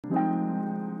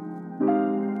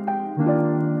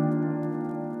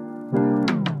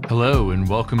Hello and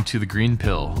welcome to The Green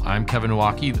Pill. I'm Kevin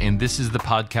Iwaki, and this is the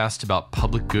podcast about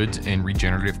public goods and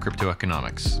regenerative crypto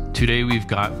economics. Today we've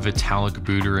got Vitalik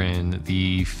Buterin,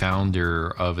 the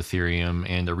founder of Ethereum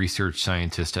and a research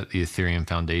scientist at the Ethereum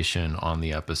Foundation, on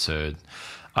the episode.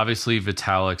 Obviously,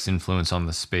 Vitalik's influence on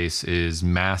the space is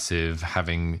massive,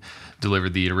 having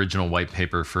delivered the original white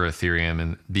paper for Ethereum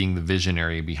and being the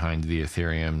visionary behind the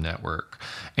Ethereum network.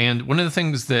 And one of the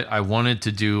things that I wanted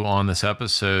to do on this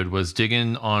episode was dig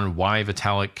in on why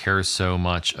Vitalik cares so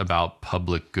much about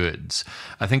public goods.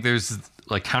 I think there's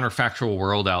like counterfactual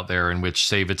world out there in which,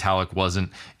 say, Vitalik wasn't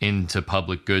into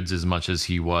public goods as much as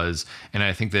he was. And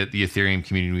I think that the Ethereum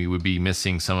community would be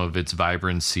missing some of its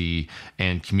vibrancy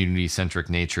and community-centric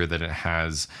nature that it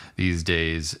has these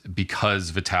days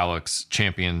because Vitalik's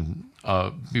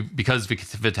because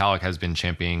Vitalik has been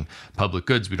championing public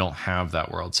goods, we don't have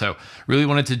that world. So really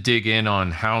wanted to dig in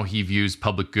on how he views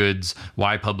public goods,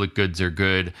 why public goods are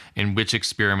good, and which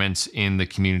experiments in the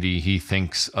community he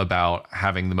thinks about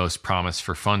having the most promise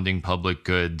for funding public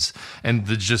goods, and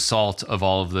the gestalt of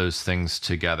all of those things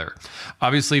together.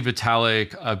 Obviously,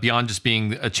 Vitalik, beyond just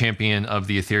being a champion of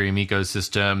the Ethereum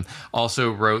ecosystem,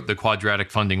 also wrote the Quadratic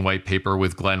funding white paper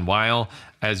with Glenn Weil.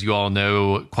 As you all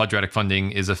know, Quadratic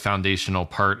funding is a foundational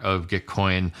part of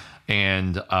Gitcoin.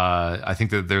 And I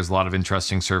think that there's a lot of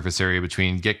interesting surface area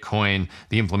between Gitcoin,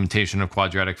 the implementation of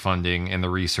Quadratic funding, and the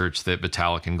research that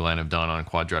Vitalik and Glenn have done on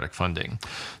Quadratic funding.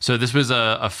 So this was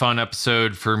a fun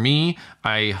episode for me.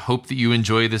 I hope that you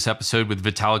enjoy this episode with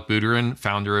Vitalik Buterin,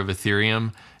 founder of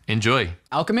Ethereum. Enjoy.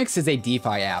 ALCHEMIX is a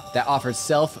DeFi app that offers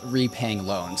self-repaying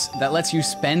loans that lets you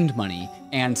spend money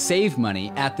and save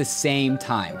money at the same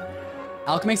time.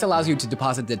 ALCHEMIX allows you to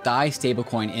deposit the DAI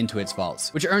stablecoin into its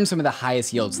vaults, which earns some of the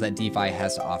highest yields that DeFi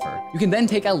has to offer. You can then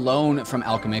take a loan from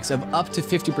ALCHEMIX of up to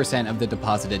 50% of the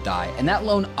deposited DAI, and that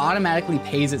loan automatically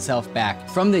pays itself back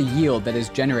from the yield that is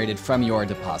generated from your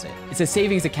deposit. It's a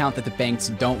savings account that the banks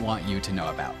don't want you to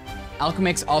know about.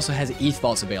 ALCHEMIX also has ETH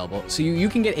vaults available, so you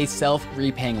can get a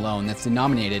self-repaying loan that's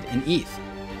denominated in ETH.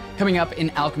 Coming up in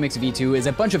ALCHEMIX V2 is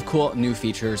a bunch of cool new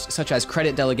features such as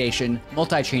credit delegation,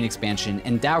 multi-chain expansion,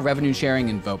 and DAO revenue sharing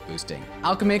and vote boosting.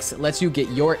 ALCHEMIX lets you get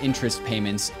your interest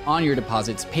payments on your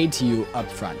deposits paid to you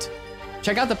upfront.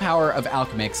 Check out the power of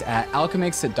ALCHEMIX at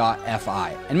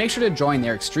alchemix.fi and make sure to join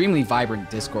their extremely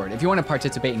vibrant Discord if you want to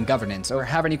participate in governance or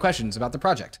have any questions about the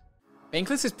project.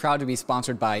 Bankless is proud to be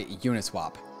sponsored by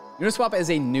UNISWAP. UNISWAP is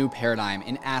a new paradigm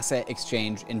in asset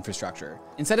exchange infrastructure.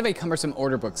 Instead of a cumbersome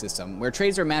order book system where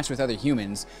trades are matched with other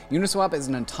humans, UNISWAP is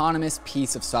an autonomous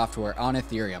piece of software on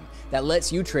Ethereum that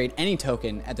lets you trade any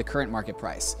token at the current market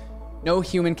price. No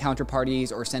human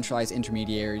counterparties or centralized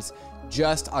intermediaries,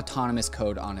 just autonomous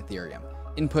code on Ethereum.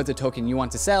 Input the token you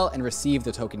want to sell and receive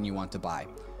the token you want to buy.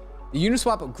 The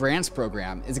UNISWAP Grants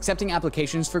program is accepting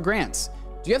applications for grants.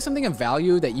 Do you have something of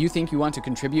value that you think you want to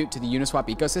contribute to the Uniswap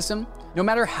ecosystem? No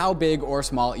matter how big or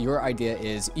small your idea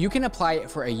is, you can apply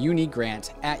for a uni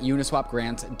grant at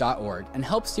uniswapgrant.org and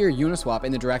help steer Uniswap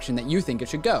in the direction that you think it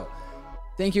should go.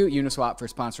 Thank you, Uniswap, for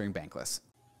sponsoring Bankless.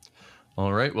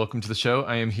 All right, welcome to the show.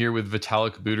 I am here with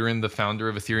Vitalik Buterin, the founder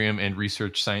of Ethereum and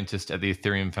research scientist at the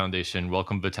Ethereum Foundation.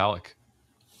 Welcome, Vitalik.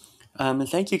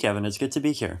 Thank you, Kevin. It's good to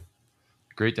be here.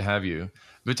 Great to have you.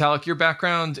 Vitalik, your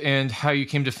background and how you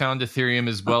came to found Ethereum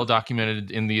is well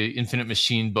documented in the Infinite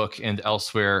Machine book and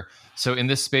elsewhere. So in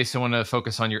this space, I want to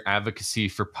focus on your advocacy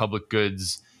for public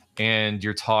goods and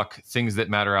your talk, Things That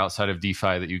Matter Outside of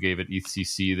DeFi, that you gave at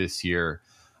ETHCC this year.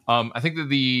 I think that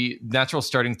the natural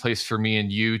starting place for me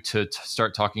and you to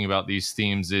start talking about these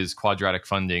themes is Quadratic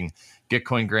funding.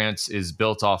 Gitcoin Grants is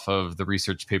built off of the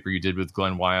research paper you did with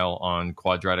Glenn Weil on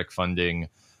Quadratic funding.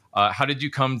 How did you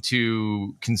come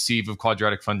to conceive of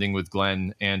Quadratic funding with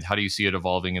Glenn, and how do you see it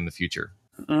evolving in the future?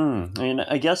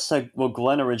 I guess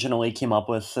Glenn originally came up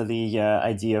with the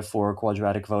idea for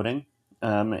quadratic voting, he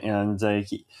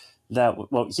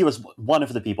was one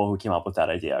of the people who came up with that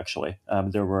idea. Actually,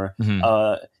 there were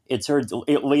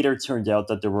it later turned out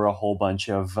that there were a whole bunch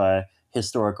of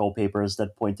historical papers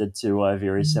that pointed to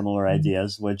very similar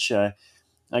ideas, which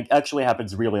actually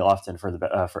happens really often for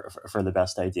the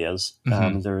best ideas.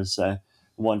 There's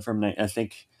one from I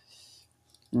think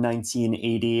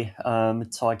 1980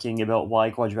 talking about why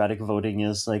quadratic voting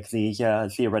is like the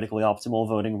theoretically optimal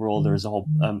voting rule. There's a whole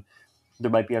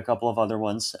there might be a couple of other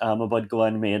ones, but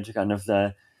Glenn made kind of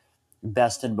the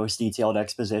best and most detailed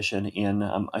exposition in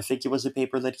I think it was a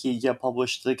paper that he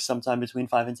published like sometime between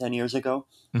 5 and 10 years ago.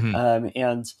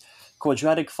 And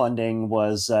quadratic funding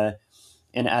was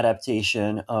an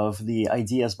adaptation of the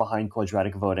ideas behind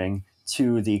quadratic voting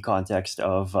to the context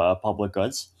of public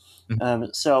goods.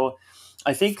 So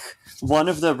I think one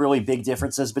of the really big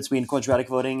differences between quadratic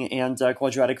voting and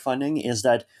quadratic funding is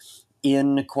that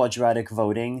in quadratic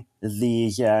voting,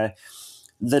 the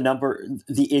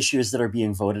issues that are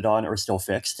being voted on are still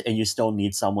fixed, and you still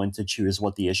need someone to choose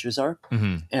what the issues are.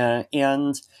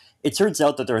 And it turns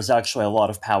out that there's actually a lot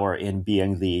of power in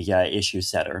being the issue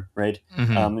setter, right?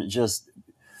 Just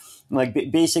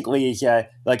like basically,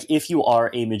 like if you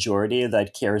are a majority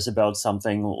that cares about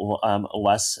something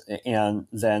less and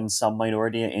then some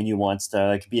minority, and you want to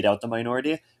like beat out the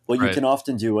minority, what you can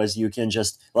often do is you can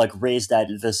just like raise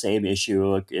the same issue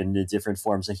like, in different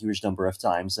forms a huge number of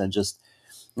times, and just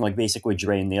like basically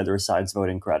drain the other side's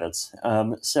voting credits.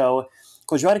 So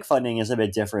quadratic funding is a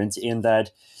bit different in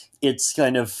that it's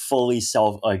kind of fully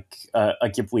a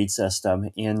complete system,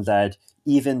 in that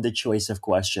even the choice of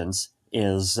questions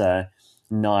is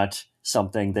not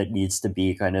something that needs to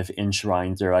be kind of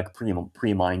enshrined or like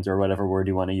pre-mined or whatever word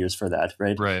you want to use for that,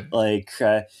 right? Like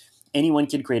anyone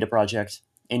can create a project,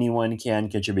 anyone can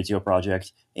contribute to a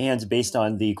project, and based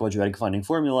on the quadratic funding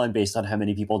formula and based on how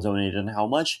many people donated and how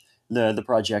much, the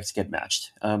projects get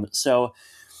matched. So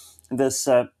this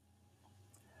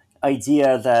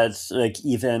idea that like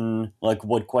even like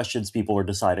what questions people are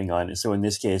deciding on, so in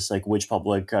this case like which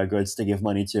public goods to give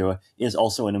money to, is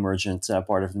also an emergent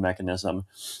part of the mechanism,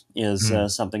 is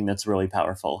something that's really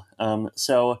powerful.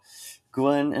 So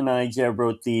Glenn and I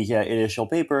wrote the initial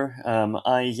paper.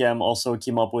 I also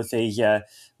came up with a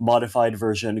modified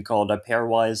version called a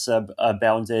pairwise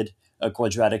bounded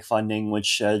quadratic funding,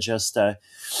 which just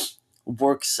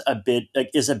works a bit,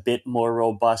 is a bit more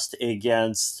robust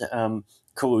against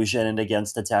collusion and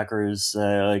against attackers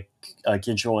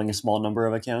controlling a small number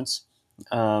of accounts.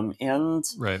 And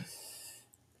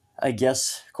I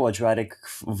guess quadratic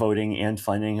voting and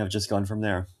funding have just gone from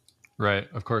there. Right,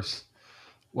 of course.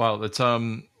 Wow, that's I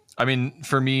mean,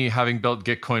 for me, having built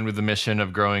Gitcoin with the mission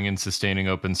of growing and sustaining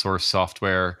open source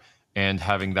software and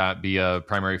having that be a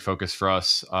primary focus for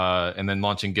us, and then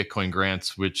launching Gitcoin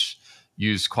grants, which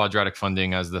use quadratic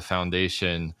funding as the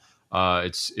foundation,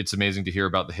 it's amazing to hear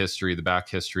about the history, the back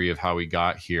history of how we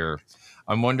got here.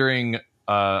 I'm wondering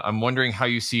how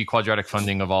you see quadratic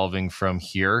funding evolving from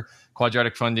here.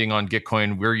 Quadratic funding on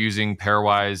Gitcoin, we're using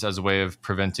pairwise as a way of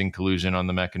preventing collusion on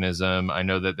the mechanism. I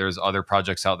know that there's other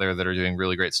projects out there that are doing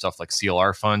really great stuff like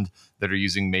CLR Fund that are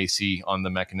using Macy on the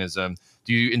mechanism.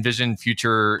 Do you envision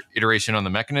future iteration on the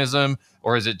mechanism,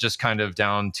 or is it just kind of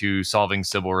down to solving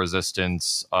Sybil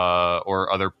resistance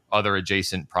or other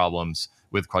adjacent problems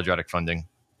with quadratic funding?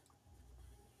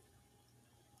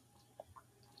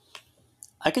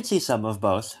 I could see some of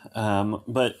both,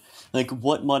 but like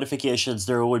what modifications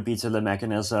there would be to the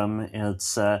mechanism,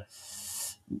 it's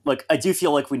like I do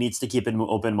feel like we need to keep an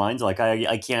open mind. Like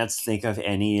I can't think of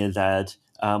any that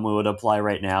we would apply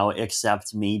right now,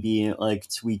 except maybe like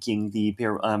tweaking the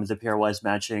pairwise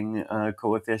matching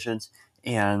coefficient.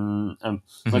 And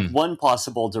like one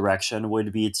possible direction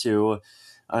would be to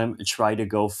try to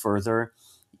go further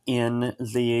in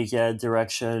the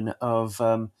direction of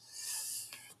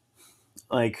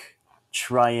like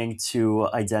trying to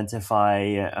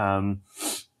identify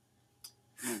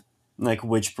like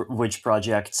which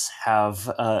projects have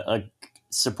a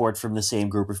support from the same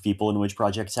group of people and which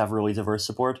projects have really diverse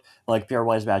support. Like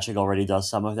pairwise matching already does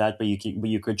some of that, but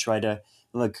you could try to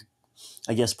like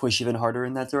I guess push even harder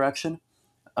in that direction.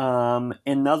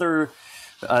 Another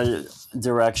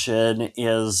direction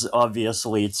is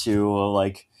obviously to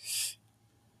like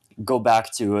go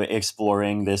back to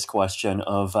exploring this question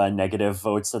of negative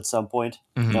votes at some point,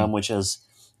 which is,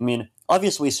 I mean,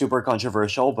 obviously super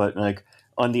controversial, but like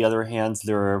on the other hand,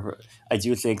 I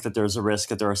do think that there's a risk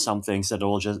that there are some things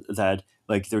that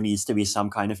like there needs to be some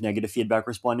kind of negative feedback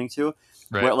responding to,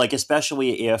 where like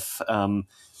especially if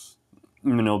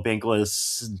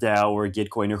Bankless DAO or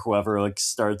Gitcoin or whoever like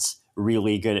starts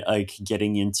really good like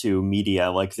getting into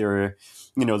media, like there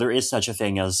is such a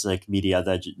thing as like media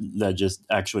that just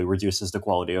actually reduces the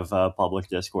quality of public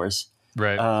discourse.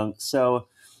 So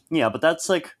yeah, but that's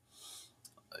like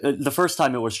the first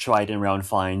time it was tried in round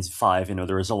 5,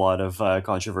 there was a lot of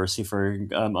controversy for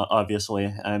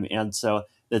obviously, and so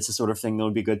it's the sort of thing that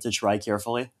would be good to try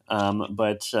carefully.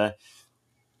 But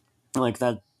like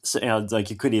that. So,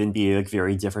 like it could even be like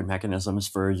very different mechanisms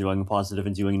for doing positive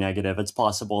and doing negative. It's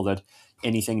possible that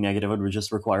anything negative would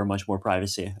just require much more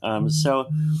privacy. So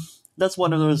that's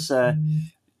one of those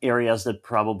areas that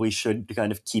probably should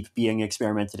kind of keep being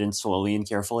experimented in slowly and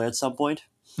carefully at some point.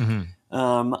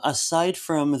 Aside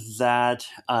from that,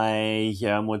 I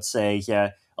would say,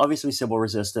 obviously Sybil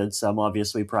resistance,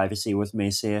 obviously privacy with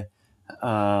Macy.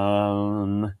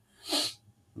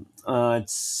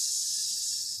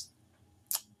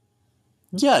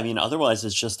 Yeah, I mean, otherwise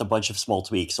it's just a bunch of small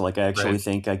tweaks. So, like, I actually Right.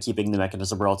 think keeping the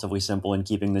mechanism relatively simple and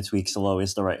keeping the tweaks low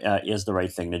is the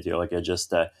right thing to do. Like, it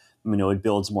just it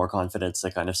builds more confidence.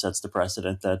 That kind of sets the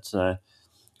precedent that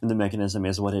the mechanism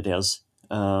is what it is.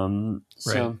 Right.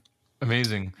 So,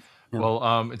 Amazing. yeah.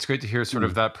 Well, it's great to hear sort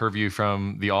of that purview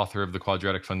from the author of the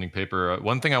Quadratic funding paper.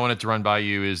 One thing I wanted to run by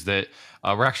you is that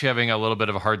we're actually having a little bit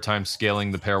of a hard time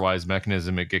scaling the pairwise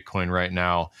mechanism at Gitcoin right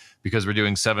now because we're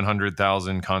doing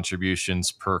 700,000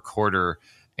 contributions per quarter.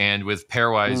 And with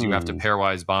pairwise, you have to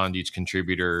pairwise bond each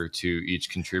contributor to each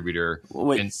contributor.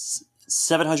 Wait, And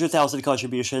 700,000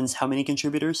 contributions. How many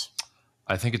contributors?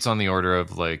 I think it's on the order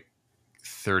of like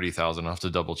 30,000. I'll have to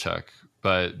double check.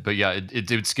 But yeah,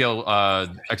 it would scale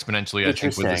exponentially, I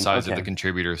think, with the size of the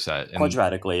contributor set. And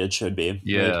Quadratically, it should be.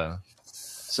 yeah. Right?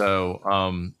 So,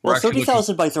 well,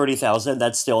 30,000 by 30,000,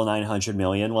 that's still 900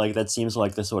 million. Like, that seems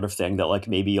like the sort of thing that, like,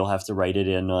 maybe you'll have to write it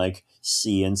in, like,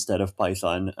 C instead of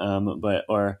Python.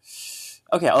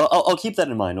 Okay, I'll keep that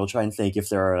in mind. We'll try and think if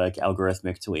there are, like,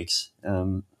 algorithmic tweaks.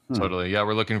 Totally. Yeah,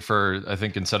 we're looking for, I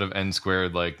think, instead of n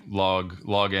squared, like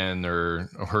log n or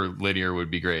linear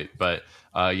would be great. But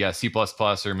yeah, C++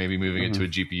 or maybe moving it to a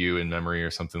GPU in memory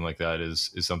or something like that is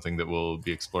something that we'll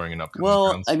be exploring in upcoming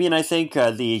rounds. I mean, I think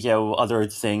the other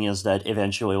thing is that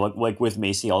eventually, like with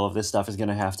Macy, all of this stuff is going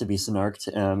to have to be snarked,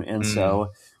 and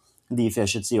so the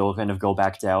efficiency will kind of go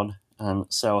back down.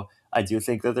 So I do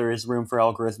think that there is room for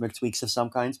algorithmic tweaks of some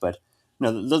kinds, but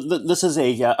no, this is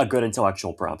a good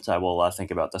intellectual prompt. I will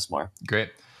think about this more. Great.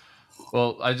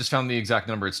 Well, I just found the exact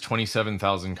number. It's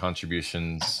 27,000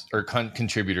 contributions or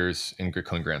contributors in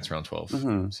Gitcoin grants round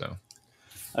 12. So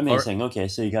amazing. Okay,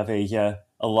 so you have a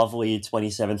lovely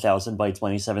 27,000 by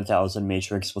 27,000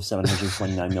 matrix with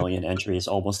 729 million entries,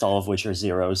 almost all of which are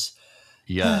zeros.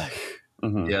 Yeah.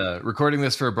 Yeah, recording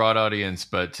this for a broad audience,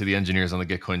 but to the engineers on the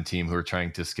Gitcoin team who are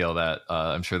trying to scale that,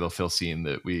 I'm sure they'll feel seen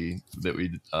that we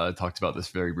talked about this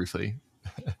very briefly.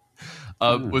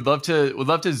 Would love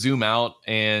to zoom out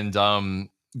and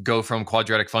go from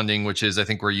quadratic funding, which is I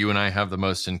think where you and I have the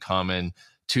most in common,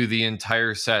 to the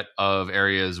entire set of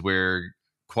areas where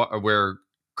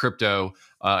crypto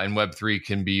and Web3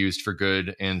 can be used for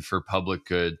good and for public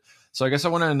good. So I guess I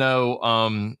want to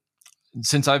know.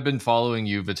 Since I've been following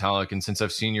you, Vitalik, and since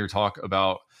I've seen your talk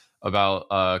about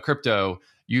crypto,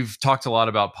 you've talked a lot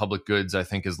about public goods. I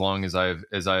think as long as I've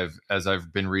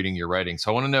been reading your writing. So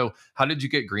I want to know, how did you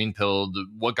get GreenPilled?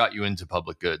 What got you into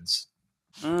public goods?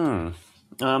 I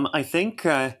think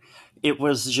it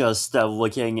was just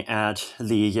looking at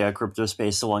the crypto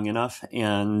space long enough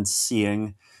and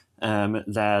seeing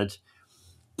that.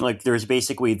 Like, there's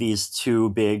basically these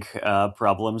two big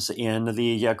problems in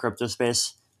the crypto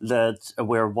space.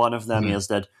 Where one of them is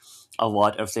that a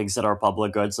lot of things that are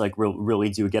public goods like really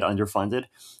do get underfunded,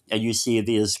 and you see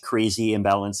these crazy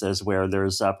imbalances where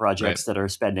there's projects that are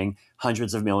spending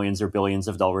hundreds of millions or billions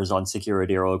of dollars on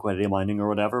security or liquidity mining or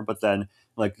whatever, but then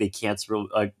like they can't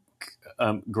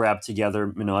grab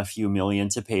together a few million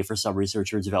to pay for some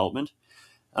research or development.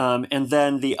 And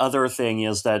then the other thing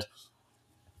is that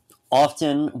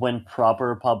often when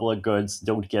proper public goods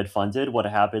don't get funded, what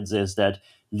happens is that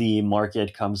the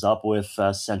market comes up with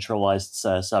centralized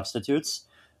substitutes,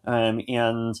 and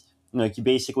you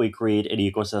basically create an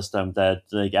ecosystem that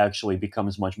actually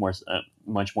becomes much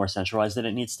more centralized than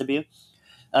it needs to be.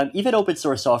 Even open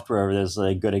source software is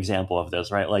a good example of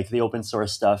this, right? Like the open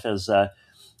source stuff is a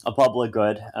public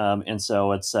good, and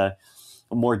so it's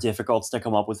more difficult to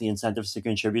come up with the incentives to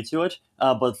contribute to it.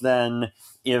 But then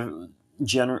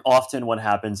often what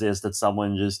happens is that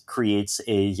someone just creates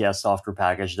a software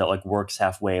package that like works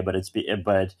halfway, but it's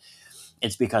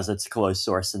because it's closed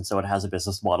source, and so it has a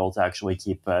business model to actually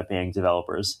keep paying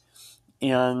developers.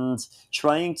 And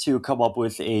trying to come up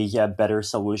with a better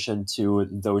solution to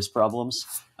those problems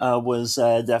was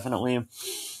definitely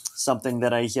something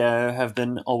that I have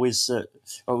been always, or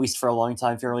at least for a long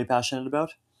time, fairly passionate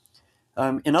about.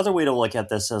 Another way to look at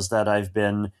this is that I've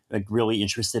been really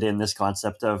interested in this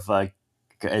concept of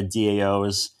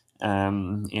DAOs,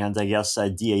 and I guess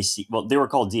DAC. Well, they were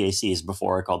called DACs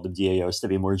before. I called them DAOs to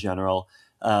be more general.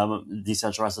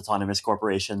 Decentralized autonomous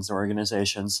corporations or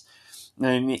organizations,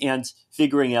 and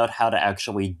figuring out how to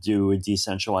actually do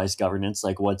decentralized governance,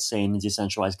 like what sane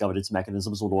decentralized governance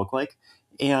mechanisms would look like.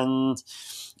 And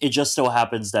it just so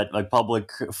happens that like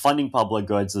funding public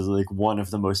goods is like one of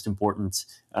the most important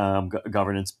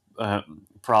governance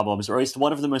problems, or at least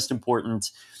one of the most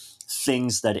important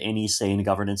things that any sane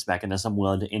governance mechanism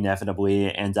would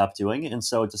inevitably end up doing. And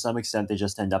so to some extent, they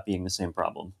just end up being the same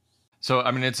problem. So,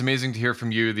 I mean, it's amazing to hear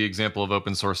from you the example of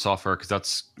open source software, because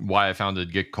that's why I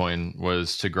founded Gitcoin,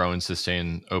 was to grow and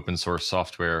sustain open source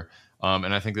software.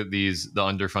 And I think that the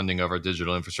underfunding of our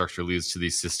digital infrastructure leads to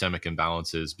these systemic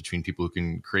imbalances between people who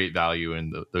can create value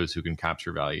and those who can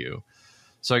capture value.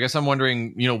 So I guess I'm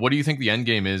wondering, what do you think the end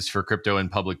game is for crypto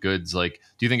and public goods? Like,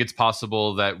 do you think it's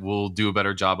possible that we'll do a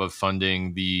better job of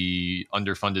funding the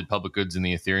underfunded public goods in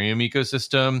the Ethereum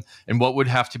ecosystem? And what would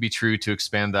have to be true to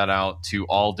expand that out to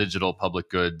all digital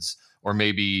public goods, or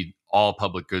maybe all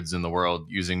public goods in the world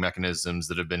using mechanisms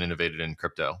that have been innovated in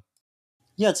crypto?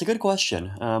 Yeah, it's a good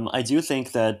question. I do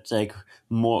think that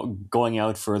more going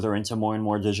out further into more and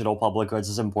more digital public goods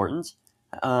is important.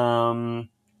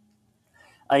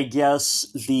 I guess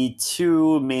the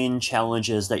two main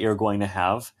challenges that you're going to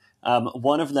have,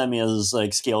 one of them is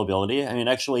scalability. I mean,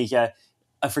 actually, yeah,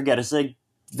 I forget. It's the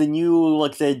new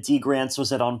the D grants.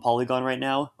 Was it on Polygon right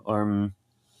now? Or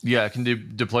yeah, it can be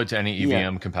deployed to any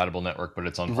EVM compatible network, but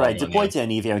it's on Polygon, right. Deployed to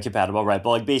any EVM compatible, right?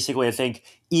 But basically, I think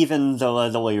even the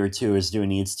layer 2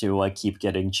 needs to keep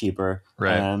getting cheaper,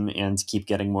 right, and keep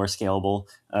getting more scalable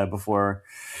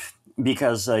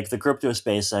because the crypto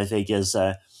space, I think, is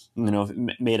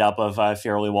made up of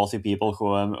fairly wealthy people who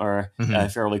are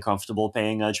fairly comfortable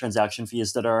paying transaction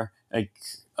fees that are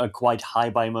quite high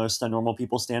by most normal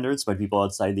people standards, but people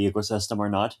outside the ecosystem are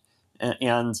not.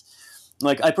 And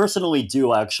I personally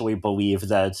do actually believe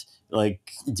that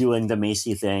doing the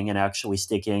Macy thing and actually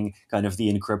sticking kind of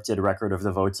the encrypted record of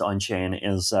the votes on chain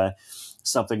is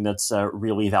something that's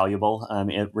really valuable.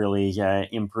 It really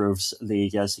improves the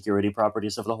security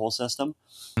properties of the whole system.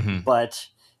 But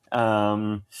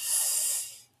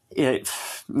it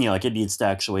it needs to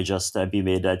actually just be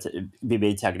made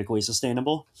technically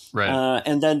sustainable. Right.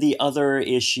 And then the other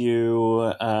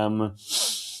issue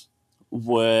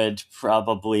would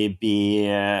probably be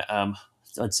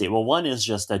let's see. Well, one is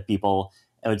just that people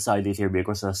outside the Ethereum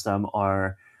ecosystem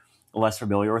are less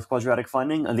familiar with quadratic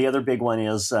funding, and the other big one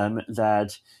is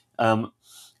that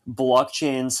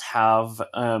blockchains have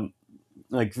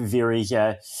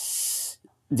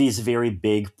these very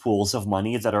big pools of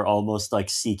money that are almost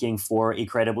seeking for a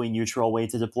credibly neutral way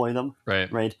to deploy them.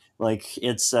 Right.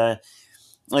 It's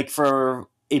for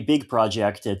a big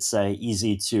project, it's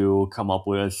easy to come up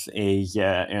with a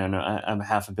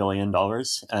 $500 million.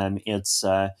 It's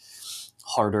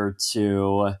harder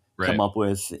to come up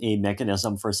with a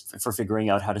mechanism for figuring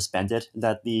out how to spend it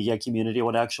that the community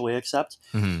would actually accept.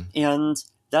 And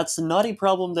that's not a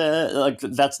problem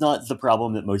that's not the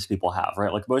problem that most people have,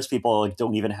 right? Most people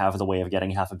don't even have the way of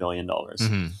getting $500 million.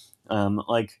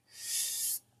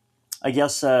 I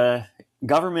guess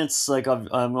governments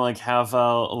have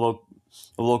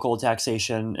local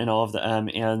taxation and all of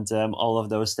the all of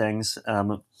those things.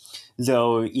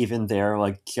 Though even there,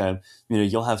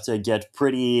 you'll have to get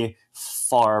pretty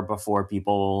far before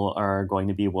people are going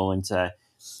to be willing to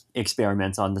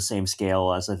experiment on the same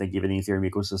scale as I think even the Ethereum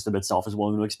ecosystem itself is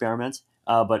willing to experiment.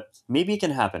 But maybe it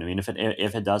can happen. I mean, if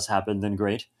it does happen, then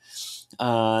great.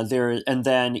 And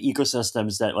then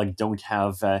ecosystems that don't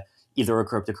have either a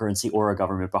cryptocurrency or a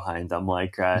government behind them,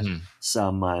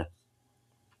 some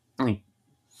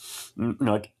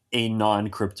a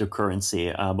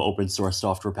non-cryptocurrency open source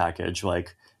software package.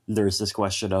 There's this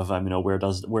question of where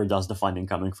does the funding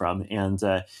coming from? And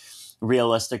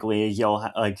realistically,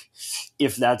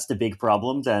 if that's the big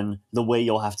problem, then the way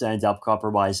you'll have to end up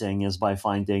compromising is by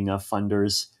finding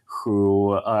funders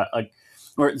who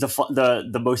or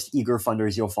the most eager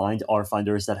funders you'll find are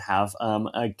funders that have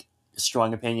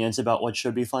strong opinions about what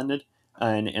should be funded.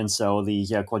 And so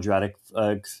the quadratic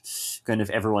kind of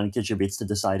everyone contributes to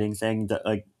deciding thing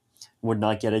that would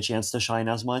not get a chance to shine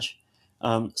as much.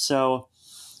 So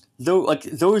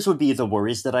those would be the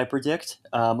worries that I predict.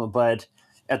 But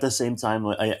at the same time,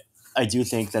 I do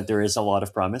think that there is a lot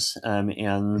of promise.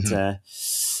 And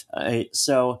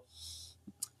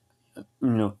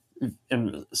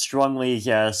strongly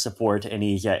support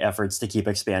any efforts to keep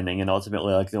expanding. And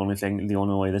ultimately, the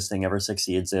only way this thing ever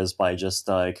succeeds is by just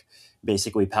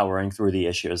basically powering through the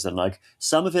issues. And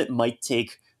some of it might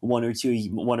take one or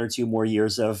two more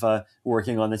years of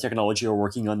working on the technology or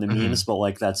working on the memes,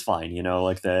 but that's fine.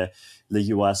 The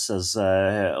U.S. is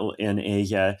in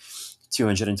a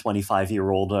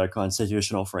 225-year-old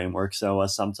constitutional framework, so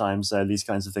sometimes these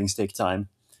kinds of things take time.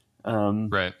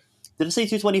 Right. Did it say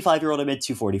 225-year-old? I meant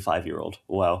 245-year-old.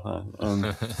 Wow.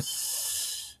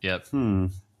 Yep.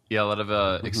 Yeah, a lot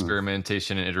of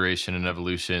experimentation and iteration and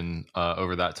evolution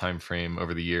over that time frame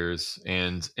over the years,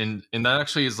 and that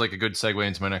actually is a good segue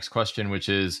into my next question, which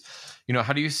is,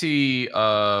 how do you see in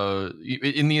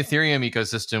the Ethereum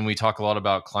ecosystem? We talk a lot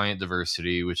about client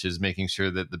diversity, which is making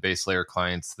sure that the base layer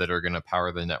clients that are going to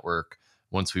power the network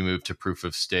once we move to proof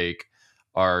of stake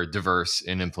are diverse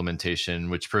in implementation,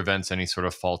 which prevents any sort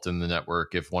of fault in the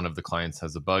network if one of the clients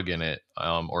has a bug in it,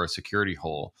 or a security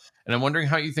hole. And I'm wondering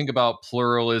how you think about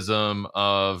pluralism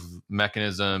of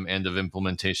mechanism and of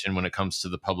implementation when it comes to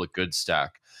the public goods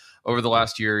stack. Over the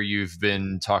last year, you've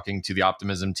been talking to the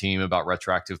Optimism team about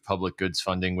retroactive public goods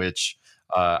funding, which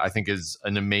I think is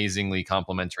an amazingly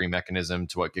complementary mechanism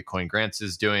to what Gitcoin Grants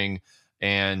is doing.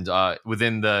 And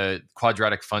within the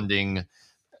Quadratic funding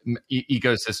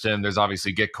ecosystem, there's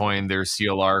obviously Gitcoin, there's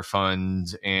CLR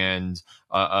fund, and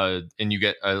you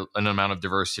get an amount of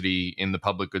diversity in the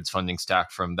public goods funding stack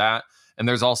from that. And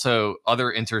there's also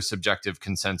other intersubjective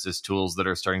consensus tools that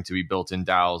are starting to be built in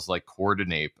DAOs like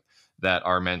Coordinate that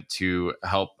are meant to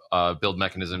help build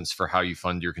mechanisms for how you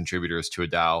fund your contributors to a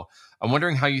DAO. I'm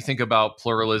wondering how you think about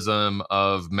pluralism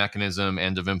of mechanism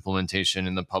and of implementation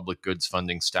in the public goods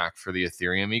funding stack for the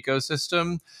Ethereum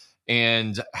ecosystem.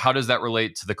 And how does that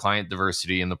relate to the client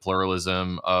diversity and the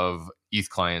pluralism of ETH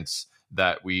clients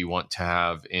that we want to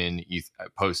have in ETH,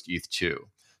 post ETH 2?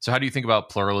 So how do you think about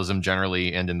pluralism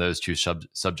generally and in those two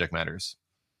subject matters?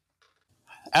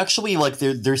 Actually, like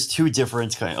there's two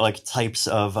different types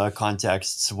of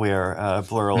contexts where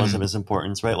pluralism is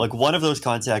important, right? Like one of those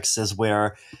contexts is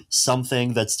where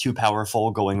something that's too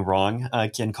powerful going wrong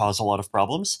can cause a lot of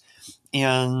problems,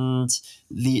 and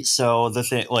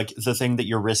the thing that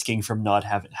you're risking from not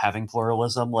having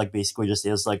pluralism, like basically just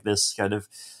is like this kind of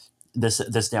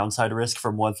this downside risk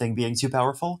from one thing being too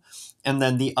powerful, and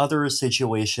then the other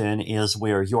situation is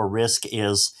where your risk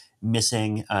is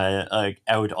missing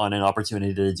out on an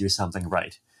opportunity to do something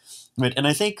right. And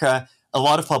I think a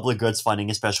lot of public goods funding,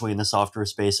 especially in the software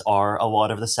space, are a lot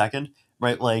of the second,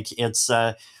 right? Like it's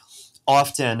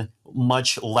often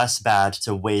much less bad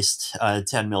to waste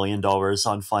 $10 million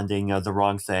on funding the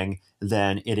wrong thing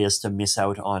than it is to miss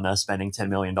out on spending $10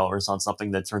 million on something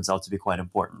that turns out to be quite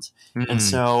important. Mm-hmm. And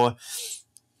so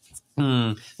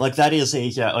like that is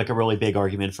a really big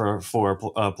argument for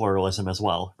pluralism as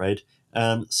well, right?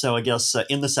 So I guess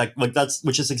in the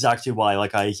which is exactly why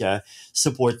I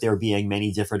support there being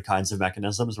many different kinds of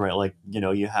mechanisms, right? Like,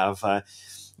 you have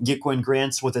Gitcoin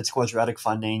Grants with its Quadratic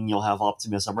funding, you'll have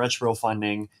Optimism Retro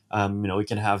funding, we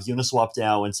can have Uniswap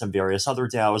DAO and some various other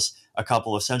DAOs, a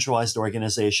couple of centralized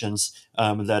organizations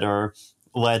that are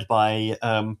led by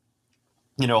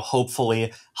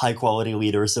hopefully high quality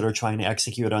leaders that are trying to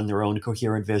execute on their own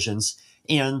coherent visions.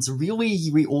 And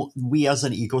really, we as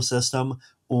an ecosystem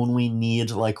only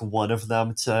need one of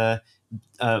them to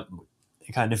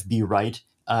kind of be right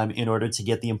in order to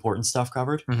get the important stuff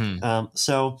covered. Mm-hmm.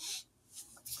 So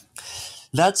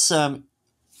that's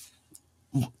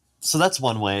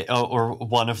one way, or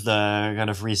one of the kind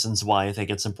of reasons why I think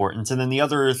it's important. And then the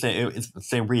other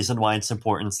reason why it's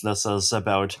important, this is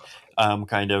about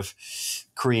kind of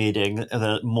creating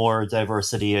the more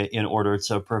diversity in order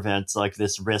to prevent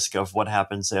this risk of what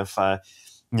happens if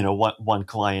one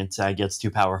client gets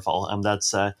too powerful.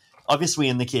 That's obviously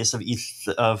in the case of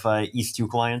ETH2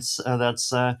 clients,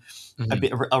 that's a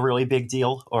really big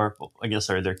deal. Or I guess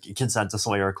they're consensus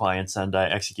layer clients and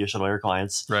execution layer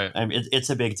clients. Right. It's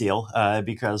a big deal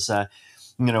because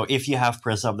if you have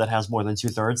Prism that has more than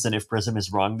 2/3, then if Prism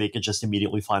is wrong, they could just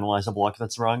immediately finalize a block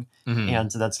that's wrong. Mm-hmm.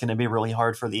 And that's going to be really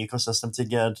hard for the ecosystem to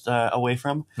get away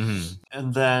from. Mm-hmm.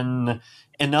 And then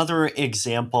another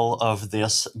example of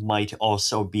this might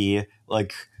also be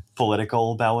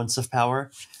political balance of power,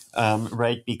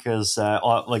 right? Because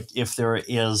if there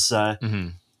is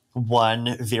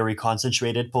one very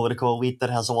concentrated political elite that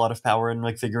has a lot of power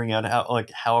in figuring out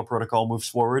how a protocol moves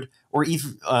forward, or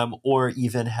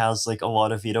even has a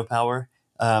lot of veto power,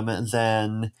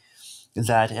 then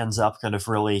that ends up kind of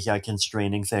really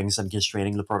constraining things and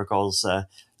constraining the protocol's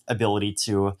ability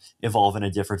to evolve in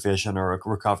a different vision or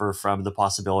recover from the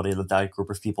possibility that that group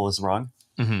of people is wrong.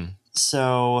 Mm-hmm.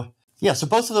 So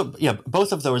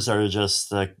both of those are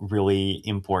just really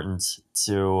important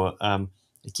to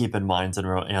keep in mind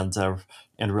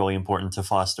and really important to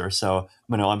foster. So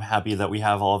I'm happy that we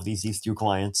have all of these ETH2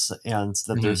 clients and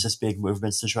that mm-hmm. there's just big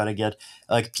movements to try to get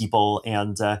people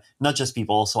and not just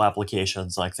people, also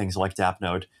applications things like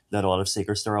DAppNode that a lot of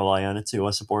seekers still rely on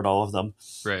to support all of them.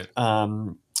 Right.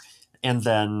 And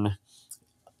then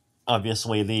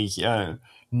obviously the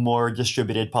more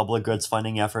distributed public goods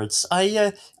funding efforts,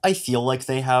 I feel like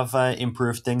they have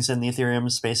improved things in the Ethereum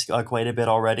space quite a bit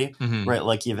already, mm-hmm.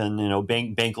 right? Even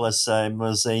Bankless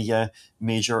was a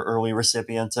major early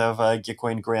recipient of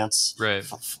Gitcoin Grants right.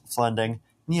 Funding.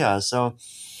 Yeah, so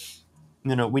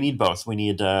we need both. We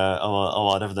need a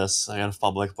lot of this kind of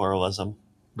public pluralism.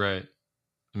 Right.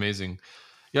 Amazing.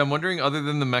 Yeah, I'm wondering, other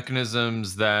than the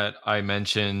mechanisms that I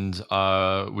mentioned,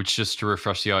 which, just to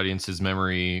refresh the audience's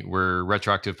memory, were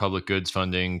retroactive public goods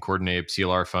funding, Coordinate,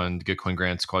 CLR fund, Gitcoin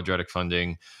grants, Quadratic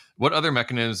funding. What other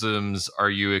mechanisms are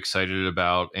you excited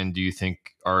about, and do you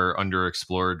think are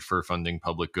underexplored for funding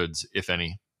public goods, if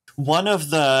any? One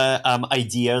of the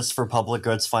ideas for public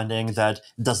goods funding that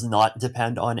does not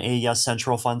depend on a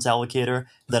central funds allocator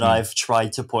that I've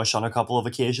tried to push on a couple of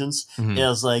occasions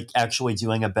is like actually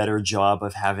doing a better job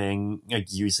of having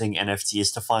using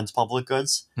NFTs to fund public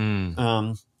goods.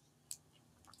 Yeah,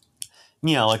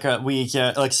 like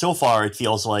like so far it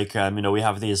feels like we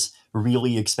have these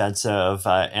really expensive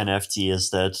NFTs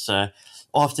that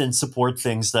often support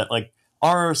things that like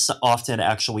are often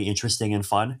actually interesting and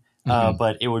fun.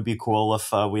 But it would be cool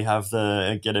if we have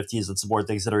the NFTs that support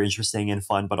things that are interesting and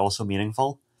fun, but also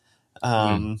meaningful.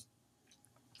 There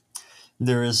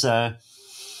is I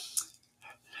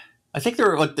think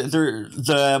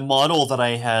the model that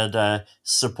I had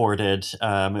supported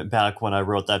back when I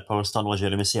wrote that post on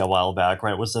legitimacy a while back,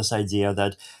 right, was this idea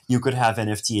that you could have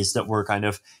NFTs that were kind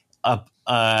of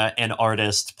an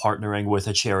artist partnering with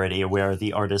a charity, where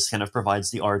the artist kind of provides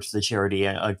the art to the charity,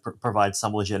 provides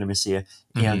some legitimacy,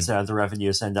 and the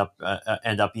revenues end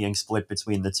up being split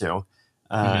between the two,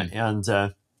 and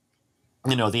the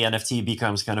NFT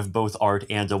becomes kind of both art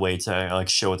and a way to like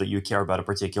show that you care about a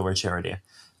particular charity.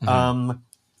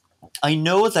 I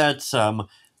know that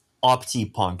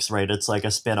OptiPunks, right? It's like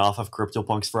a spin-off of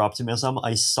CryptoPunks for Optimism.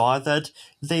 I saw that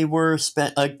they were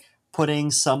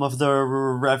putting some of the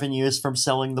revenues from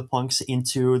selling the punks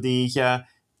into the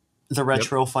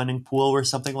retro funding pool or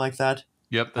something like that.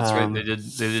 Yep, that's right. They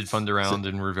did fund around,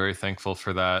 and we're very thankful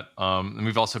for that. And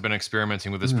we've also been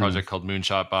experimenting with this project called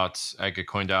Moonshot Bots at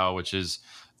Gitcoin DAO, which is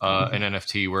an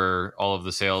NFT where all of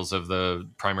the sales of the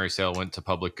primary sale went to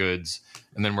public goods,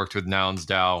 and then worked with Nouns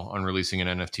DAO on releasing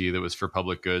an NFT that was for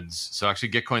public goods. So actually,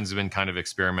 Gitcoin's been kind of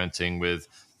experimenting with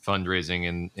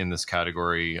fundraising in this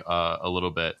category a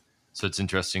little bit. So it's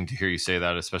interesting to hear you say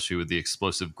that, especially with the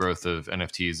explosive growth of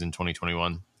NFTs in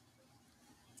 2021.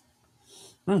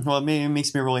 Well, it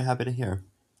makes me really happy to hear.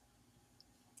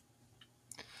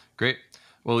 Great.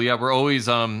 Well, yeah, we're always,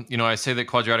 I say that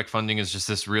quadratic funding is just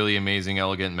this really amazing,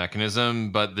 elegant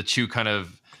mechanism, but the two kind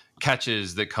of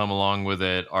catches that come along with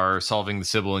it are solving the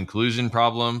Sybil inclusion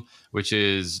problem, which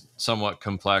is somewhat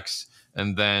complex,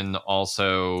 and then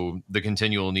also the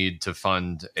continual need to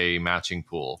fund a matching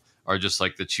pool are just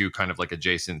like the two kind of like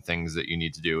adjacent things that you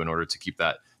need to do in order to keep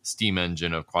that steam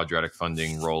engine of quadratic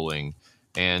funding rolling.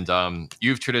 And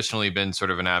you've traditionally been sort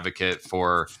of an advocate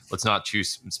for let's not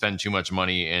spend too much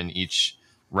money in each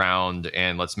round,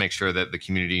 and let's make sure that the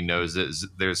community knows that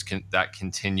there's that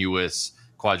continuous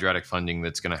quadratic funding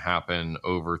that's going to happen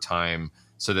over time,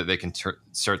 so that they can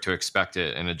start to expect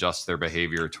it and adjust their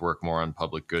behavior to work more on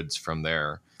public goods from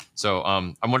there. So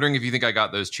I'm wondering if you think I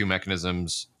got those two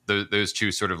mechanisms, those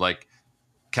two sort of like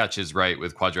catches right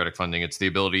with quadratic funding. It's the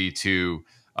ability to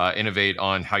innovate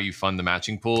on how you fund the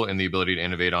matching pool, and the ability to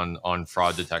innovate on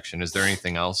fraud detection. Is there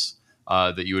anything else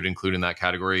that you would include in that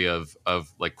category of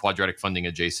like quadratic funding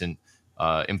adjacent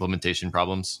implementation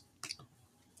problems?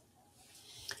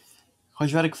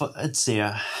 Let's see.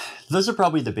 Those are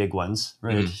probably the big ones,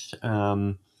 right?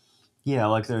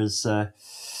 Like there's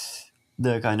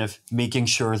the kind of making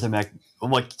sure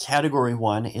category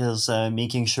one is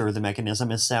making sure the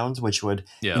mechanism is sound, which would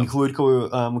include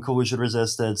collusion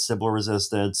resistance, Sybil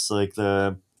resistance, like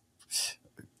the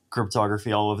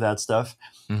cryptography, all of that stuff.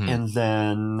 And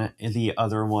then the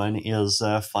other one is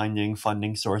finding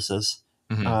funding sources.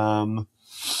 I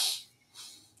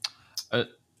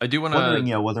do want to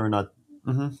wondering, whether or not.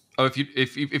 Oh, if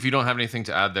you don't have anything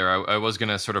to add there, I was going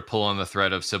to sort of pull on the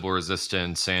thread of Sybil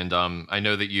resistance, and I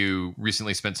know that you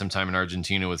recently spent some time in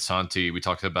Argentina with Santi. We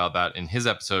talked about that in his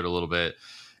episode a little bit.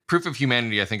 Proof of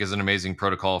Humanity, I think, is an amazing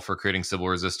protocol for creating Sybil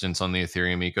resistance on the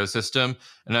Ethereum ecosystem,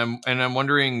 and I'm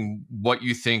wondering what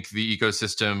you think the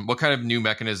ecosystem, what kind of new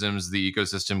mechanisms the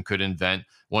ecosystem could invent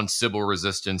once Sybil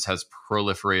resistance has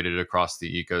proliferated across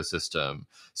the ecosystem.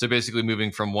 So basically,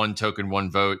 moving from one token, one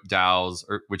vote DAOs,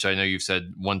 which I know you've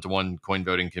said one-to-one coin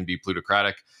voting can be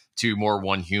plutocratic, to more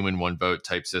one human, one vote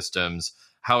type systems.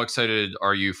 How excited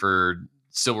are you for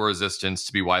Sybil resistance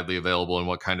to be widely available, and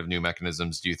what kind of new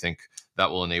mechanisms do you think that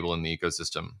will enable in the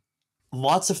ecosystem?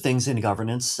 Lots of things in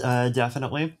governance,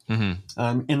 definitely.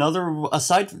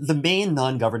 Aside, the main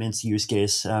non-governance use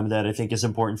case that I think is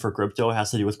important for crypto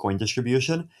has to do with coin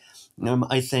distribution.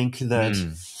 I think that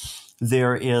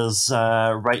there is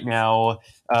right now,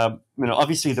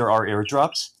 obviously there are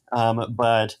airdrops,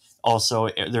 but also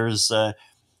there's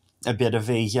a bit of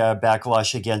a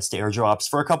backlash against airdrops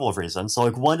for a couple of reasons. So,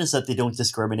 like, one is that they don't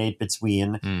discriminate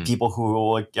between people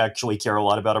who like, actually care a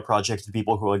lot about a project and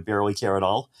people who like barely care at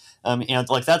all. And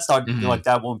like that's not like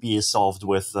that won't be solved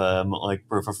with like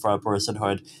proof of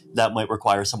personhood. That might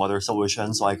require some other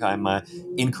solutions. Like I'm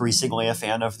increasingly a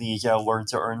fan of the learn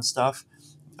to earn stuff.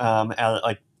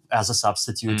 As a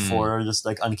substitute for just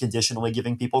like unconditionally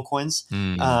giving people coins.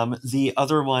 The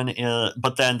other one is,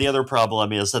 but then the other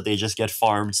problem is that they just get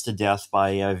farmed to death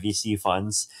by VC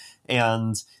funds.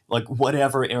 And like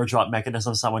whatever airdrop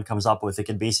mechanism someone comes up with, it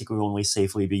can basically only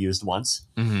safely be used once.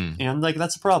 And like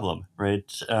that's a problem, right?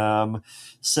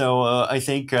 So I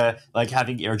think like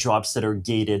having airdrops that are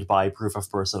gated by proof of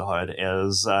personhood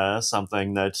is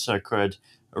something that could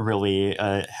really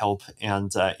help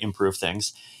and improve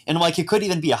things. And like it could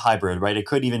even be a hybrid, right? It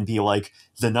could even be like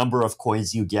the number of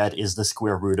coins you get is the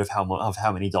square root of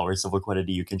how many dollars of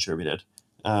liquidity you contributed.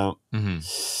 So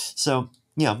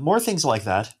yeah, more things like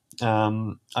that.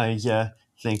 I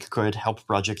think could help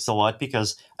projects a lot,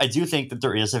 because I do think that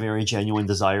there is a very genuine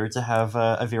desire to have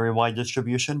a very wide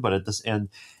distribution, but at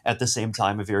the same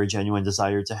time a very genuine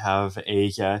desire to have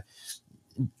a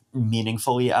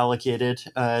meaningfully allocated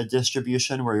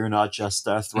distribution where you're not just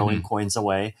throwing coins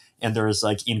away, and there's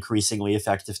like increasingly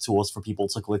effective tools for people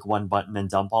to click one button and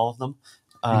dump all of them.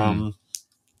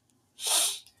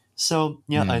 So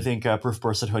yeah, I think proof of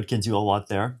personhood can do a lot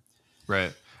there.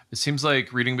 Right. It seems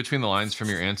like, reading between the lines from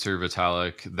your answer,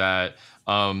 Vitalik, that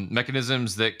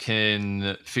mechanisms that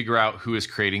can figure out who is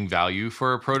creating value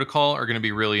for a protocol are going to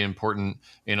be really important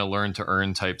in a learn to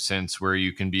earn type sense, where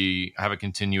you can have a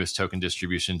continuous token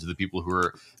distribution to the people who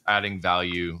are adding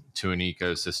value to an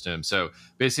ecosystem. So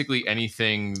basically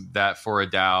anything that for a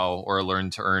DAO or a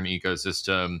learn to earn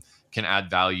ecosystem can add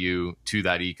value to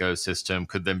that ecosystem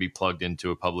could then be plugged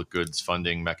into a public goods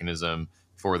funding mechanism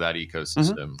for that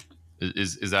ecosystem.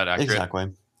 Is that accurate? Exactly.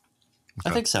 Okay.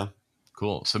 I think so.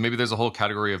 Cool. So maybe there's a whole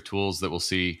category of tools that we'll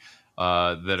see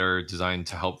that are designed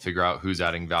to help figure out who's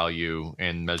adding value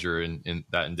and measure in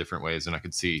different ways. And I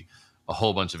could see a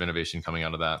whole bunch of innovation coming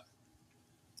out of that.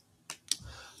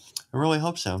 I really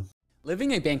hope so.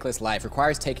 Living a bankless life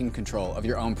requires taking control of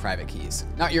your own private keys.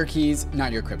 Not your keys,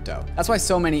 not your crypto. That's why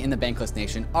so many in the bankless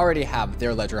nation already have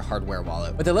their Ledger hardware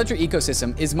wallet. But the Ledger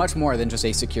ecosystem is much more than just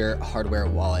a secure hardware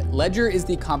wallet. Ledger is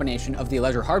the combination of the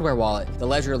Ledger hardware wallet, the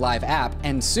Ledger Live app,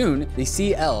 and soon the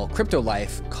CL Crypto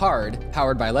Life card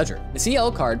powered by Ledger. The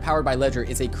CL card powered by Ledger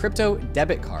is a crypto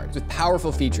debit card with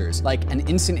powerful features like an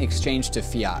instant exchange to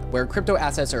fiat, where crypto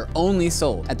assets are only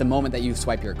sold at the moment that you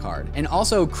swipe your card, and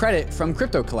also credit from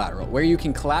crypto collateral, where you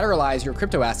can collateralize your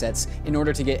crypto assets in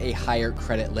order to get a higher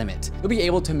credit limit. You'll be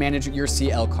able to manage your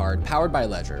CL card powered by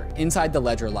Ledger inside the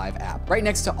Ledger Live app, right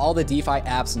next to all the DeFi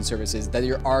apps and services that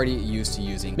you're already used to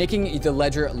using, making the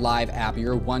Ledger Live app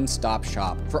your one-stop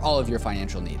shop for all of your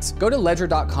financial needs. Go to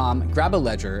ledger.com, grab a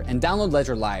Ledger, and download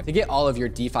Ledger Live to get all of your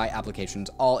DeFi applications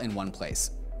all in one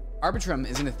place. ARBITRUM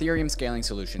is an Ethereum scaling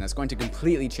solution that's going to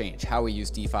completely change how we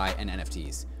use DeFi and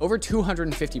NFTs. Over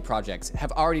 250 projects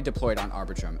have already deployed on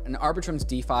ARBITRUM, and ARBITRUM's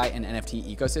DeFi and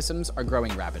NFT ecosystems are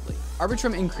growing rapidly.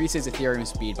 ARBITRUM increases Ethereum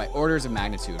speed by orders of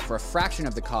magnitude for a fraction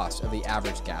of the cost of the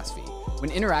average gas fee. When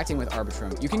interacting with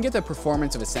ARBITRUM, you can get the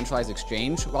performance of a centralized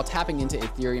exchange while tapping into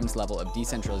Ethereum's level of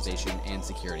decentralization and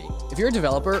security. If you're a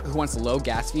developer who wants low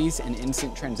gas fees and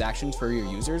instant transactions for your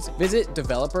users, visit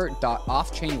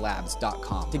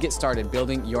developer.offchainlabs.com to get started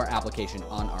building your application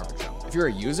on ARBITRUM. If you're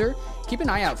a user, keep an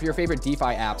eye out for your favorite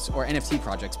DeFi apps or NFT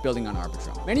projects building on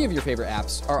ARBITRUM. Many of your favorite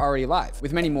apps are already live,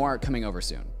 with many more coming over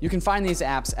soon. You can find these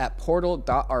apps at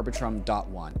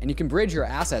portal.arbitrum.one, and you can bridge your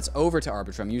assets over to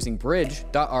ARBITRUM using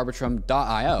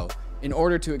bridge.arbitrum.io in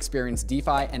order to experience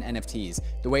DeFi and NFTs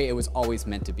the way it was always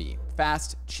meant to be: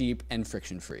 fast, cheap, and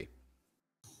friction-free.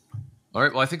 All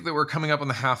right, well, I think that we're coming up on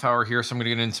the half hour here, so I'm going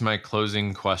to get into my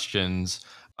closing questions.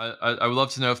 I would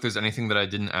love to know if there's anything that I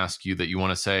didn't ask you that you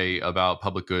want to say about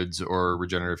public goods or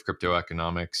regenerative crypto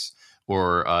economics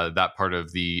or that part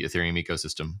of the Ethereum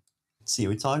ecosystem. See,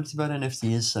 we talked about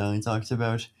NFTs, we talked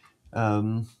about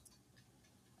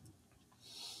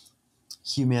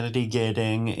humanity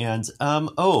gating, and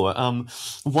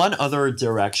one other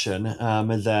direction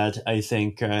that I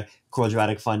think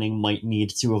quadratic funding might need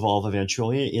to evolve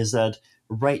eventually is that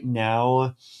right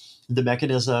now the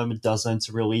mechanism doesn't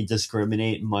really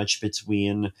discriminate much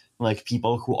between like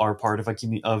people who are part of a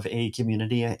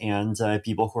community and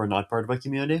people who are not part of a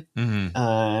community.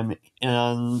 And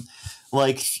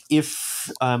like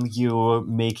if you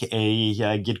make a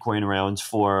Gitcoin round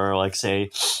for like say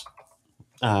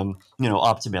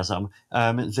optimism.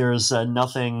 There's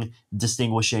nothing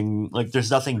distinguishing, like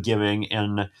there's nothing giving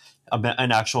an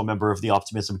actual member of the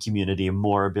optimism community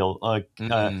more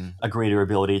a greater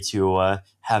ability to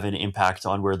have an impact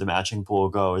on where the matching pool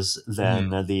goes than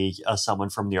the someone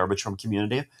from the Arbitrum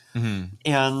community.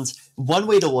 And one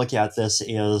way to look at this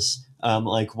is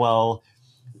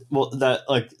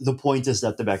that the point is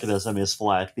that the mechanism is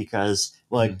flat because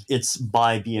it's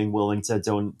by being willing to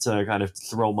kind of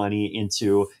throw money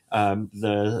into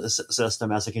the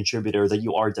system as a contributor that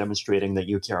you are demonstrating that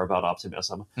you care about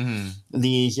optimism.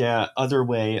 The other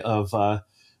way of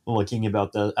looking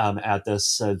about at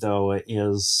this though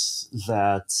is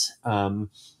that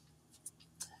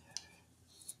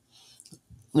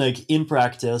in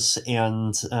practice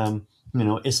and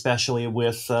especially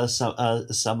with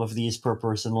some of these per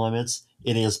person limits,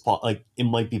 it is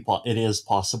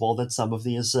possible that some of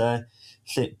these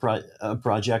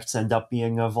projects end up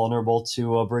being vulnerable to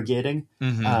brigading,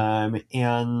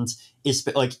 and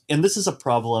this is a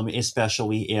problem,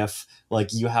 especially if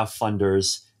you have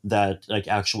funders that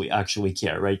actually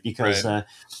care, right? Because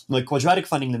Quadratic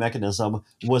funding the mechanism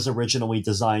was originally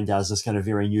designed as this kind of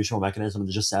very neutral mechanism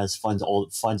that just says fund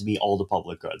me all the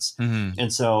public goods,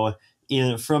 and so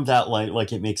from that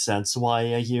light, it makes sense why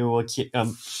you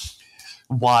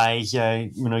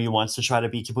wants to try to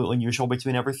be completely neutral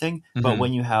between everything. But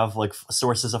when you have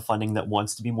sources of funding that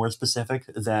wants to be more specific,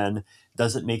 then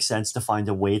does it make sense to find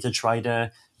a way to try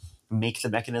to make the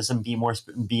mechanism be more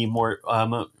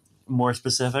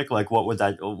specific? What would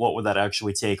that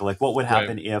actually take? What would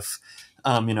happen if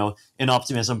an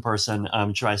optimism person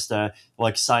tries to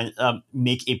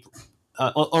make a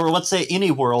or let's say in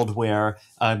a world where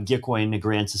Gitcoin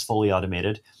grants is fully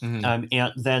automated, and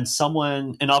then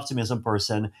an optimism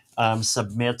person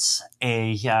submits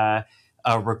a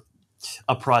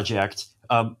project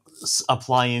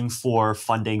applying for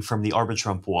funding from the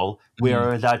Arbitrum pool,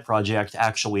 where that project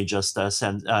actually just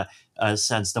sends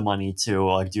the money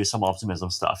to do some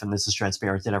optimism stuff, and this is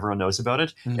transparent and everyone knows about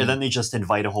it. And then they just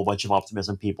invite a whole bunch of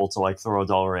optimism people to throw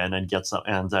 $1 in and get some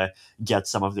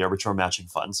of the Arbitrum matching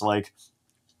funds.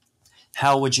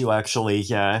 How would you actually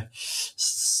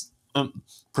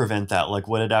prevent that?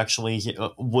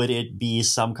 Would it be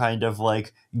some kind of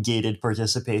gated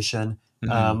participation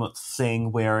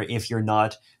thing where if you're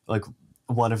not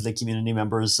one of the community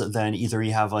members, then either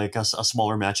you have a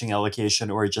smaller matching allocation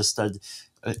or you just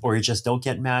don't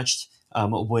get matched?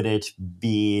 Would it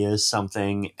be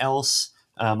something else?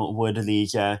 Would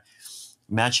the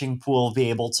matching pool be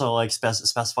able to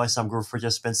specify some group of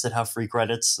participants that have free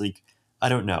credits? I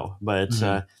don't know, but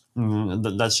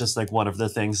that's just one of the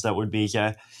things that would be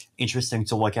interesting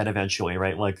to look at eventually,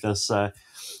 right? This, I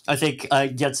think,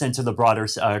 gets into the broader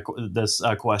this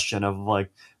question of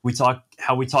we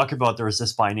talk about there's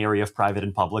this binary of private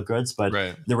and public goods, but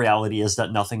the reality is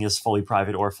that nothing is fully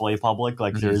private or fully public.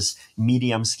 There's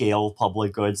medium scale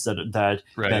public goods that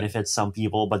benefit some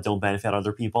people but don't benefit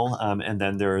other people, and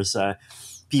then there's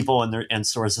people and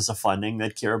sources of funding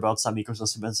that care about some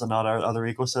ecosystems and not other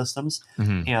ecosystems,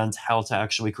 and how to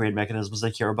actually create mechanisms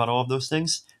that care about all of those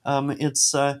things.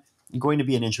 It's going to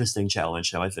be an interesting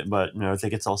challenge, I think, but I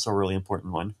think it's also a really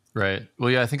important one. Right. Well,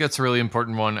 yeah, I think that's a really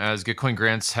important one. As Gitcoin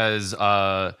Grants has,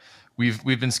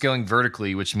 we've been scaling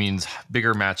vertically, which means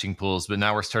bigger matching pools, but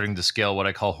now we're starting to scale what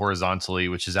I call horizontally,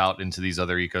 which is out into these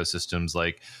other ecosystems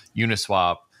like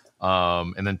Uniswap,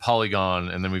 and then Polygon,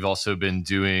 and then we've also been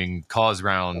doing cause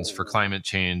rounds for climate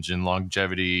change and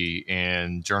longevity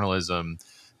and journalism.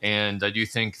 And I do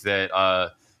think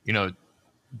that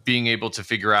being able to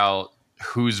figure out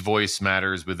whose voice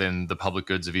matters within the public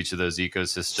goods of each of those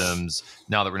ecosystems,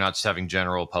 now that we're not just having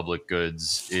general public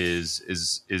goods, is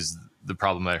the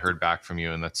problem I heard back from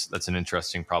you, and that's an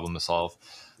interesting problem to solve.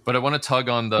 But I want to tug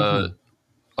on the.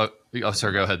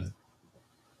 Sorry, go ahead.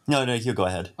 No, you go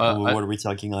ahead. What are we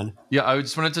talking on? Yeah, I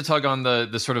just wanted to tug on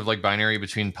the sort of binary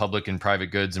between public and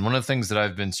private goods. And one of the things that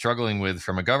I've been struggling with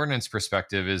from a governance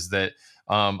perspective is that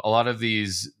a lot of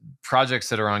these projects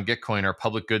that are on Gitcoin are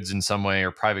public goods in some way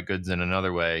or private goods in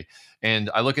another way. And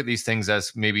I look at these things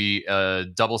as maybe a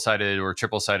double-sided or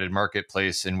triple-sided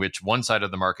marketplace in which one side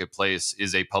of the marketplace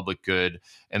is a public good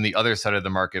and the other side of the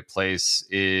marketplace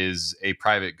is a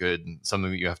private good,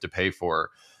 something that you have to pay for.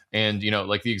 And,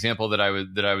 the example that I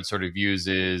would sort of use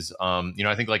is,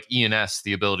 I think ENS,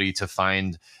 the ability to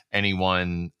find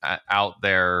anyone out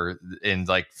there and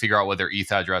figure out what their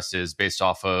ETH address is based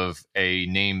off of a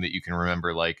name that you can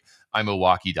remember, I'm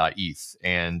Milwaukee.eth,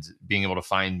 and being able to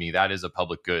find me, that is a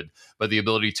public good. But the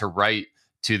ability to write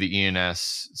to the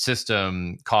ENS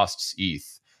system costs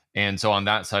ETH. And so on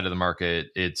that side of the market,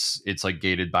 it's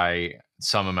gated by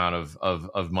some amount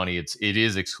of money, it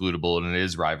is excludable and it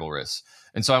is rivalrous.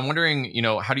 And so I'm wondering,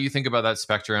 how do you think about that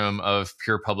spectrum of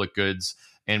pure public goods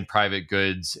and private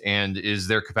goods? And is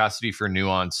there capacity for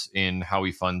nuance in how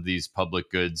we fund these public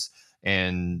goods?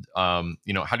 And,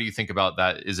 how do you think about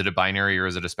that? Is it a binary or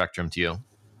is it a spectrum to you?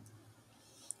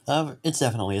 It's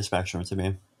definitely a spectrum to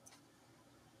me.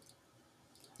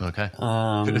 Okay.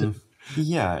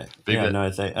 Yeah. No,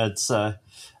 I think it's,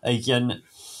 again,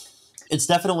 it's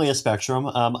definitely a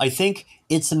spectrum. I think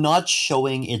it's not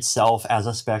showing itself as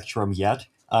a spectrum yet.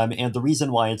 And the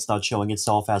reason why it's not showing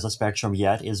itself as a spectrum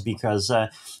yet is because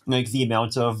the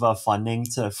amount of funding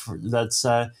that's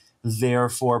there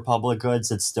for public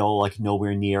goods, it's still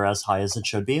nowhere near as high as it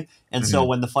should be. And so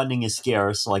when the funding is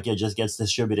scarce, it just gets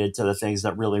distributed to the things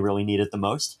that really, really need it the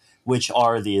most, which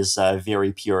are these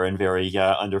very pure and very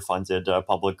underfunded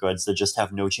public goods that just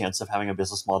have no chance of having a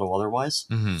business model otherwise.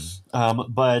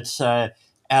 But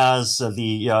as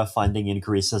the funding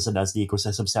increases and as the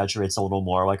ecosystem saturates a little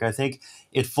more, I think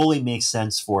it fully makes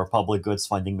sense for public goods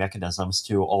funding mechanisms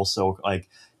to also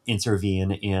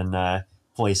intervene in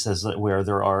places where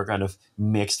there are kind of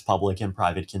mixed public and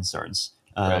private concerns,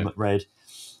 right?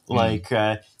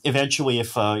 Eventually,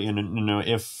 if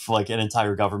if an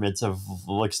entire government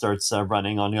starts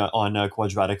running on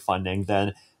quadratic funding,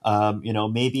 then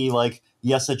maybe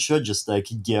yes, it should just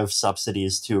give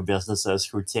subsidies to businesses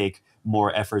who take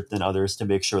more effort than others to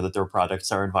make sure that their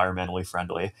products are environmentally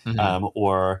friendly,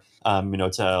 or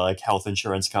to health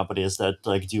insurance companies that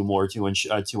do more to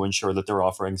ensure that their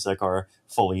offerings are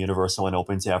fully universal and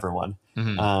open to everyone.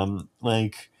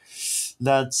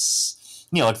 That's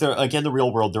in the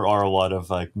real world there are a lot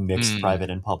of mixed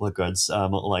private and public goods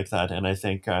like that, and I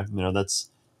think that's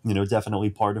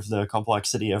definitely part of the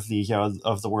complexity of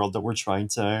the world that we're trying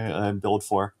to build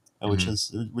for, which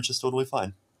is totally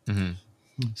fine.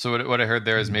 So what I heard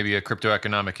there is maybe a crypto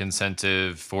economic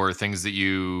incentive for things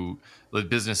that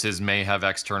businesses may have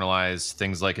externalized,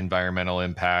 things like environmental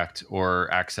impact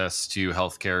or access to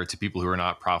healthcare to people who are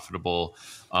not profitable,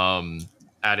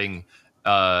 adding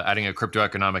a crypto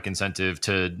economic incentive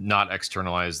to not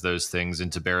externalize those things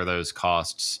and to bear those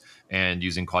costs, and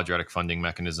using quadratic funding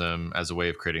mechanism as a way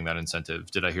of creating that incentive.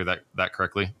 Did I hear that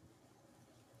correctly?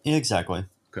 Yeah, exactly.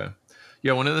 Okay.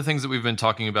 Yeah, one of the things that we've been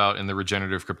talking about in the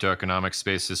regenerative crypto economic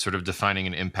space is sort of defining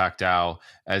an impact DAO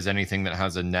as anything that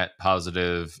has a net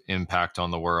positive impact on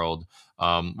the world,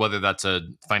 whether that's a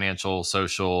financial,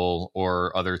 social,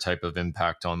 or other type of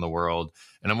impact on the world.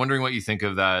 And I'm wondering what you think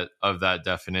of that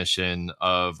definition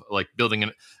of building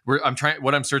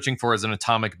what I'm searching for is an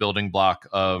atomic building block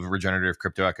of regenerative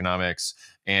crypto economics.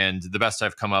 And the best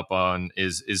I've come up on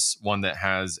is one that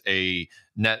has a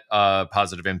net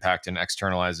positive impact and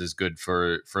externalizes good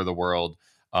for the world.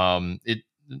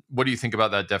 What do you think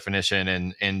about that definition?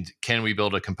 And can we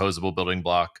build a composable building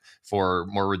block for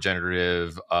more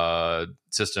regenerative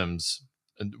systems?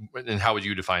 And how would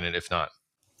you define it if not?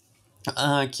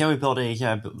 Can we build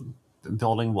a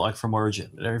building block for more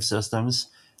regenerative systems?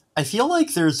 I feel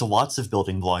like there's lots of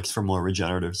building blocks for more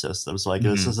regenerative systems.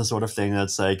 This is the sort of thing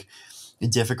that's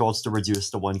difficult to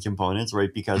reduce to one component,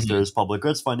 right? Because there's public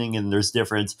goods funding and there's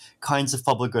different kinds of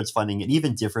public goods funding and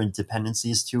even different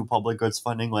dependencies to public goods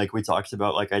funding. We talked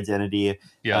about identity,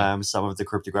 some of the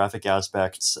cryptographic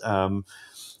aspects.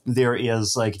 There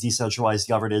is decentralized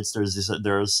governance.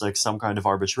 There's some kind of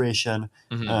arbitration,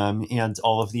 and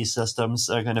all of these systems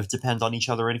kind of depend on each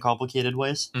other in complicated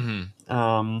ways.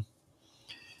 Right.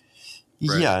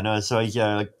 Yeah, no. So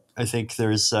I think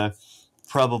there's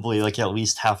probably at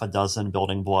least half a dozen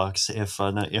building blocks, if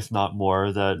not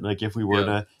more. That if we were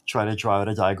to try to draw out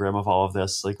a diagram of all of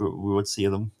this, we would see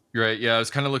them. Right. Yeah, I was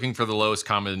kind of looking for the lowest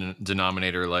common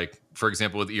denominator. For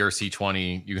example, with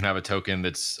ERC20, you can have a token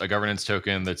that's a governance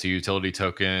token, that's a utility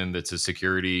token, that's a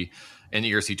security, and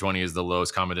ERC20 is the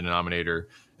lowest common denominator.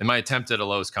 And my attempt at a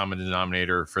lowest common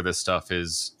denominator for this stuff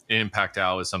is impact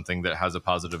DAO is something that has a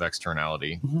positive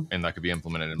externality, and that could be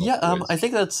implemented in multiple ways. I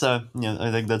think that's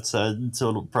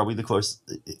probably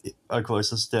the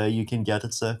closest you can get.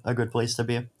 It's a good place to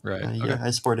be. Right.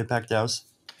 I support impact DAOs.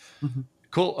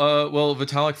 Cool. Well,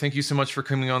 Vitalik, thank you so much for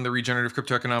coming on the Regenerative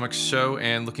Crypto Economics show,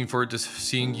 and looking forward to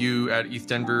seeing you at ETH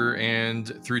Denver and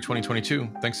through 2022.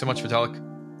 Thanks so much, Vitalik.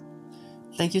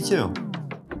 Thank you too.